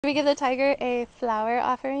we give the tiger a flower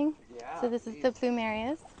offering? Yeah. So this is the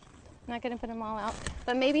plumerias. I'm not going to put them all out,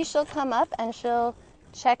 but maybe she'll come up and she'll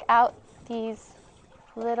check out these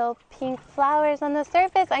little pink flowers on the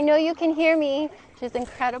surface. I know you can hear me. She has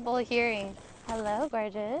incredible hearing. Hello,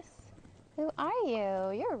 gorgeous. Who are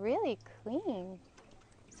you? You're really clean.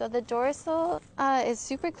 So the dorsal is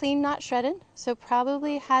super clean, not shredded, so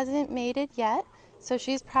probably hasn't mated yet. So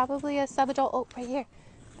she's probably a subadult. Oh, right here.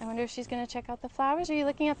 I wonder if she's going to check out the flowers, or are you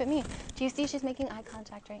looking up at me? Do you see she's making eye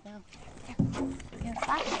contact right now? Here. You gonna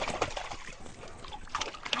slap me?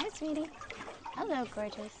 Hi, sweetie. Hello,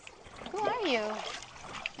 gorgeous. Who are you?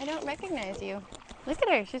 I don't recognize you. Look at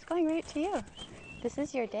her. She's going right to you. This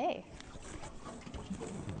is your day.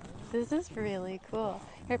 This is really cool.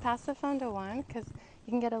 Here, pass the phone to Juan, because you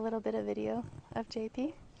can get a little bit of video of JP.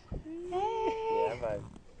 Hey! Yeah, but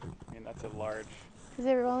I mean, that's a large. Is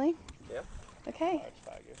it rolling? Yep. Okay. Large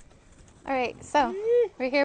tiger. All right, so we're here.